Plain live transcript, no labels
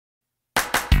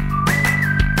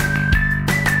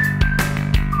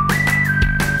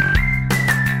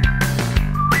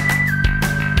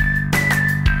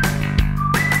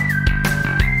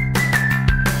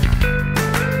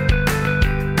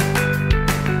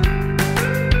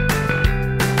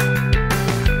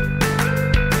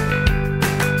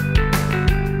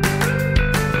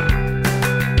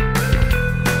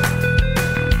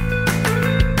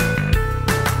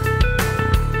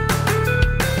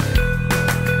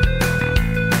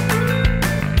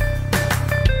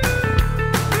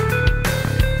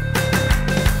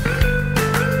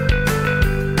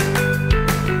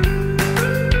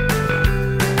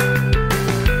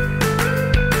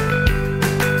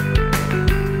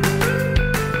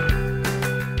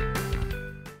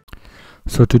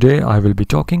So today I will be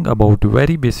talking about the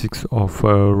very basics of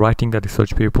writing a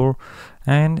research paper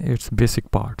and its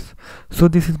basic parts. So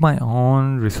this is my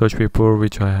own research paper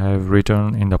which I have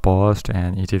written in the past,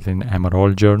 and it is in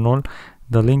Emerald Journal.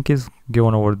 The link is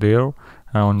given over there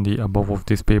on the above of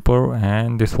this paper,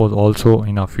 and this was also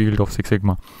in a field of Six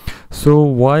Sigma. So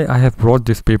why I have brought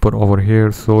this paper over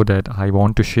here, so that I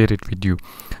want to share it with you.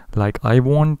 Like, I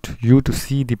want you to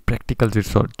see the practical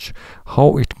research,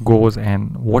 how it goes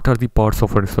and what are the parts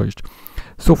of a research.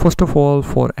 So first of all,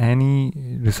 for any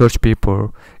research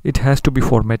paper, it has to be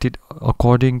formatted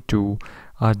according to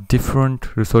a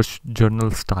different research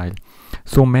journal style.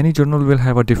 So many journal will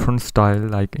have a different style.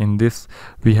 Like in this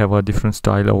we have a different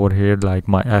style over here, like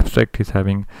my abstract is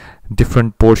having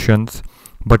different portions.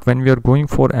 But when we are going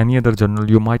for any other journal,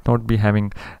 you might not be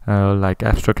having like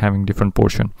abstract having different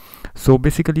portion. So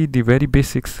basically the very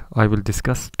basics I will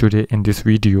discuss today in this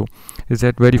video is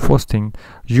that very first thing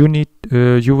you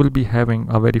will be having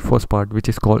a very first part which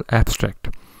is called abstract.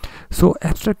 So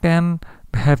abstract can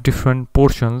have different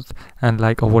portions, and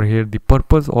like over here the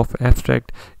purpose of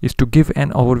abstract is to give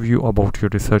an overview about your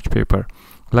research paper,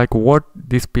 like what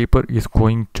this paper is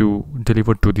going to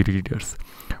deliver to the readers,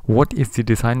 what is the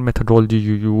design methodology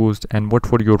you used, and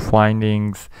what were your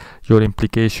findings, your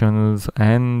implications,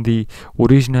 and the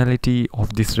originality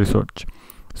of this research.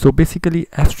 So basically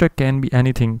abstract can be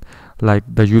anything, like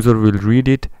the user will read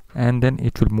it and then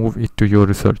it will move it to your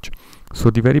research. So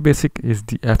the very basic is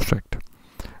the abstract.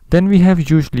 Then we have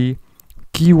usually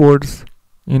keywords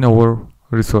in our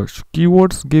research.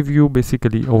 Keywords give you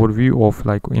basically overview of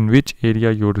like in which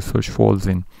area your research falls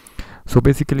in. So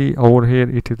basically over here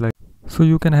it is like, so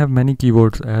you can have many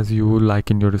keywords as you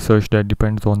like in your research. That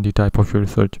depends on the type of your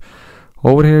research.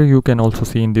 Over here you can also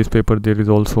see in this paper there is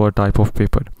also a type of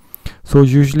paper. So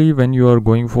usually when you are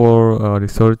going for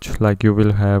research, like you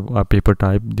will have a paper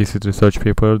type. This is research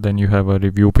paper, then you have a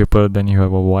review paper, then you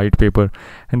have a white paper,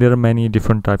 and there are many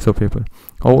different types of paper.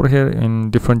 Over here in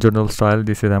different journal style,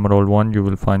 this is Emerald one, you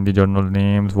will find the journal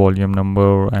names, volume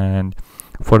number, and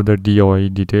further DOI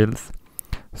details.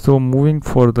 So moving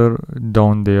further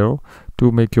down there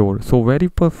to make your, so very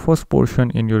first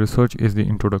portion in your research is the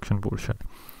introduction portion.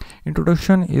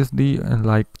 Introduction is the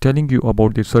like telling you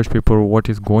about the research paper, what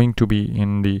is going to be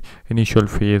in the initial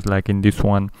phase. Like in this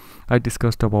one I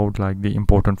discussed about like the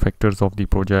important factors of the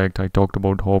project. I talked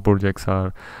about how projects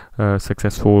are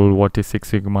successful, what is Six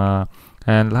Sigma,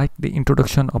 and like the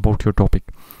introduction about your topic.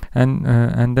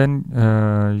 And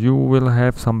then you will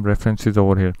have some references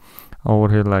over here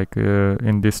like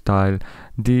in this style.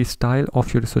 The style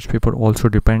of your research paper also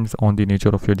depends on the nature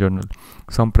of your journal.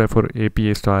 Some prefer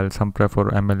APA style, some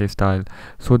prefer MLA style.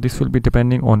 So this will be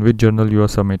depending on which journal you are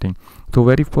submitting. So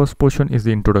very first portion is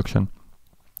the introduction,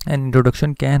 and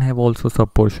introduction can have also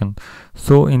sub portion.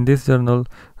 So in this journal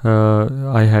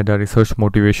I had a research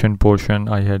motivation portion,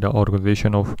 I had an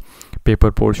organization of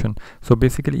paper portion. So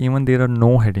basically even there are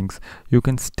no headings, you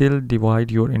can still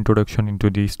divide your introduction into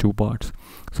these two parts.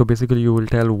 So basically you will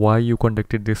tell why you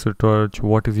conducted this research,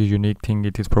 what is the unique thing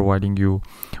it is providing you,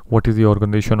 what is the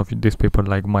organization of this paper.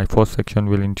 Like my first section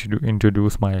will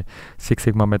introduce my Six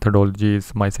Sigma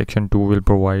methodologies, my section 2 will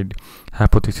provide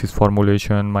hypothesis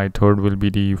formulation, my third will be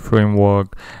the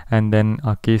framework, and then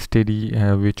a case study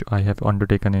which I have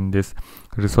undertaken in this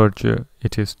research.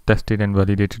 It is tested and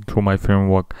validated through my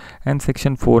framework, and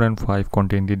section 4 and 5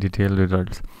 contain the detailed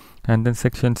results, and then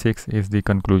section 6 is the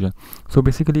conclusion. So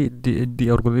basically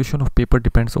the organization of paper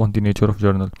depends on the nature of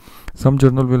journal. Some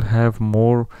journal will have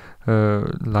more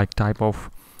like type of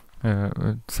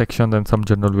section, and some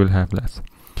journal will have less.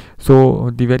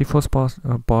 So the very first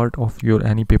part of your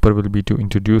any paper will be to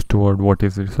introduce toward what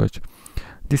is research.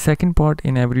 The second part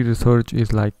in every research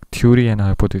is like theory and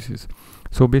hypothesis.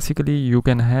 So basically you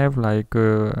can have like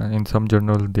in some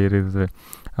journals there is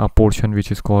a portion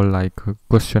which is called like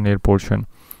questionnaire portion,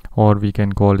 or we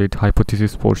can call it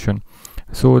hypothesis portion.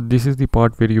 So this is the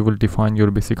part where you will define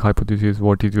your basic hypothesis,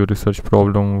 what is your research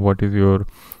problem, what is your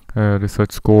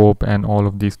research scope, and all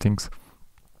of these things.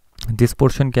 This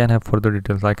portion can have further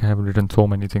details, like I have written so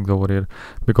many things over here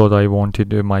because I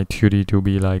wanted my theory to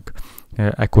be like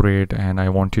accurate, and I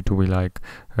wanted to be like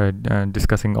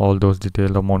discussing all those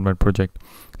details about my project.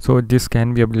 So this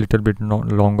can be a little bit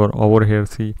longer. Over here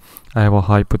see I have a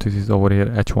hypothesis over here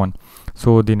H1.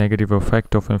 So the negative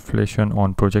effect of inflation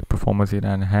on project performance is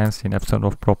enhanced in absence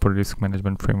of proper risk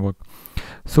management framework.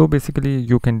 So basically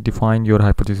you can define your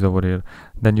hypothesis over here.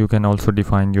 Then you can also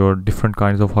define your different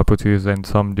kinds of hypotheses and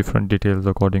some different details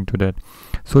according to that.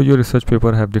 So your research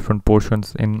paper have different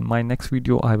portions. In my next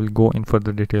video I will go in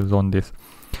further details on this.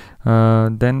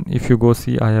 Then if you go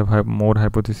see I have more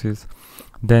hypotheses.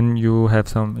 then you have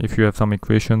some, if you have some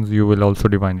equations, you will also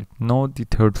define it. Now the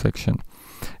third section,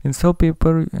 in some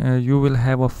paper you will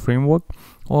have a framework,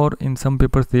 or in some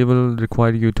papers they will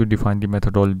require you to define the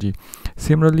methodology.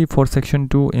 Similarly for section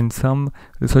 2, in some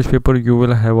research paper you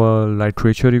will have a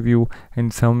literature review,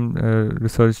 in some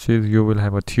researches you will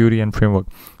have a theory and framework.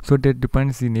 So that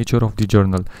depends the nature of the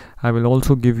journal. I will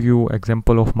also give you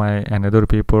example of my another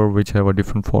paper which have a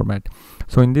different format.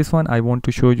 So in this one I want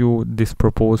to show you this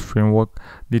proposed framework.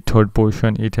 The third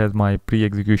portion, it has my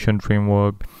pre-execution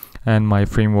framework and my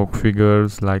framework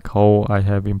figures, like how I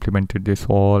have implemented this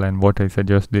all and what I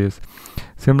suggest this.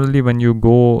 Similarly, when you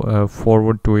go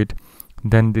forward to it,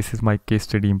 then this is my case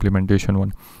study implementation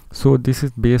one. So this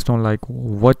is based on like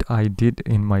what I did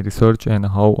in my research and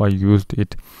how I used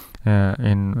it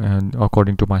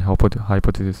according to my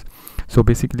hypothesis. So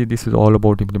basically this is all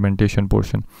about implementation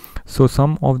portion. So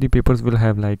some of the papers will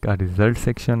have like a result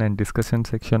section and discussion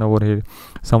section over here,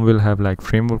 some will have like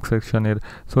framework section here,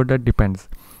 so that depends.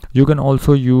 You can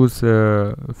also use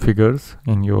figures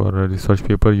in your research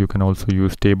paper, you can also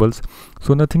use tables,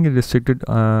 so nothing is restricted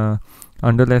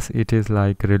unless it is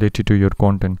like related to your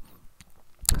content.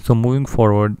 So moving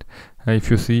forward, if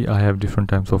you see, I have different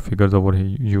types of figures over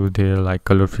here used here, like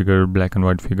color figure, black and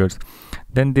white figures.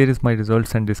 Then there is my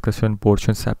results and discussion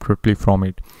portion separately from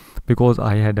it, because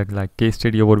I had a like case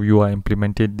study overview. I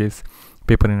implemented this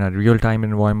paper in a real-time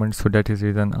environment, so that is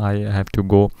reason I have to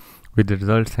go with the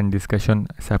results and discussion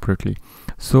separately.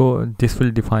 So this will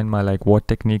define my like what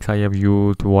techniques I have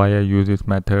used, why I use this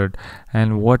method,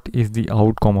 and what is the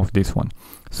outcome of this one.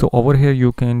 So over here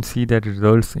you can see that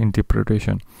results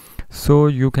interpretation. So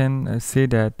you can say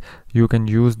that you can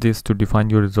use this to define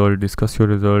your result, discuss your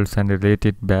results, and relate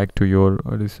it back to your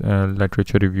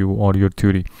literature review or your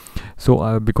theory.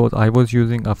 So because I was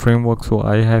using a framework, so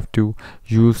I have to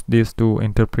use this to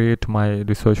interpret my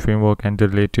research framework and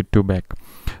relate it to back.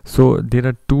 So there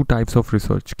are two types of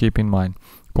research, keep in mind,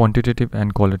 quantitative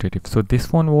and qualitative. So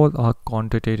this one was a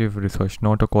quantitative research,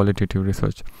 not a qualitative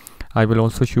research. I will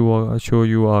also show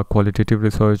you a qualitative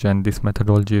research, and this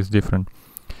methodology is different.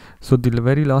 So the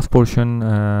very last portion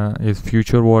is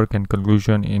future work and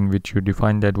conclusion, in which you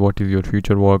define that what is your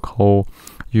future work, how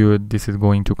this is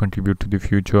going to contribute to the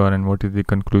future, and what is the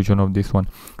conclusion of this one.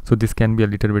 So this can be a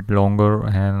little bit longer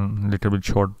and little bit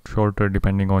shorter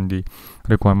depending on the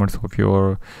requirements of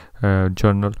your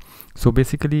journal. So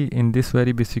basically in this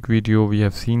very basic video we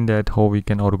have seen that how we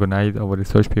can organize our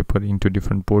research paper into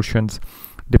different portions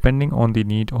depending on the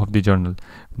need of the journal.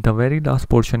 The very last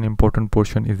portion, important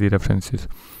portion, is the references.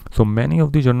 So many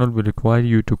of the journal will require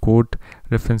you to quote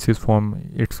references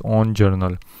from its own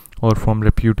journal or from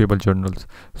reputable journals.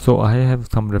 So I have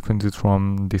some references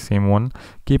from the same one.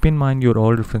 Keep in mind your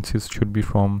all references should be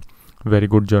from very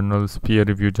good journals, peer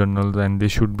review journals, and they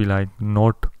should be like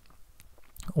not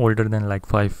older than like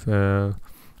 5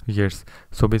 years.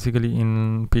 So basically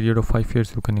in period of 5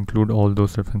 years you can include all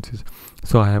those references.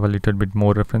 So I have a little bit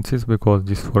more references because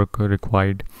this work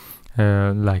required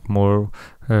like more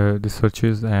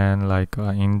researches and like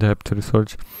in-depth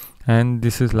research, and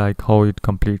this is like how it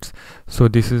completes. So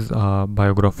this is a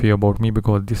biography about me,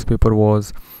 because this paper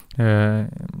was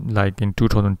like in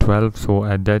 2012. So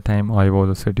at that time I was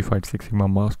a certified Six Sigma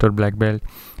master black belt,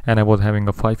 and I was having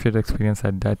a 5-year experience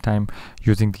at that time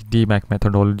using the DMAC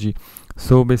methodology.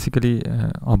 So basically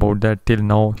about that till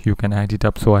now you can add it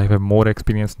up. So I have more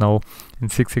experience now in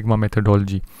Six Sigma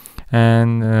methodology,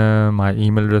 and my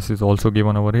email address is also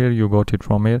given over here, you got it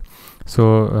from here.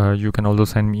 So you can also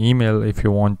send me email if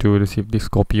you want to receive this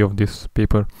copy of this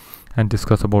paper and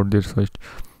discuss about this research.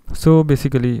 So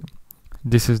basically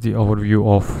this is the overview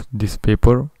of this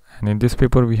paper, and in this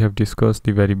paper we have discussed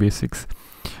the very basics.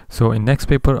 So in next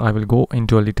paper I will go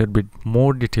into a little bit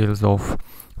more details of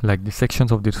like the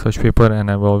sections of the research paper, and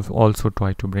I will also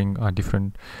try to bring a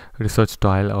different research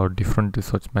style or different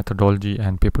research methodology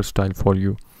and paper style for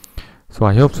you. So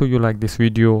I hope so you like this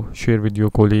video. Share with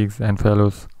your colleagues and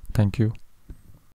fellows. Thank you.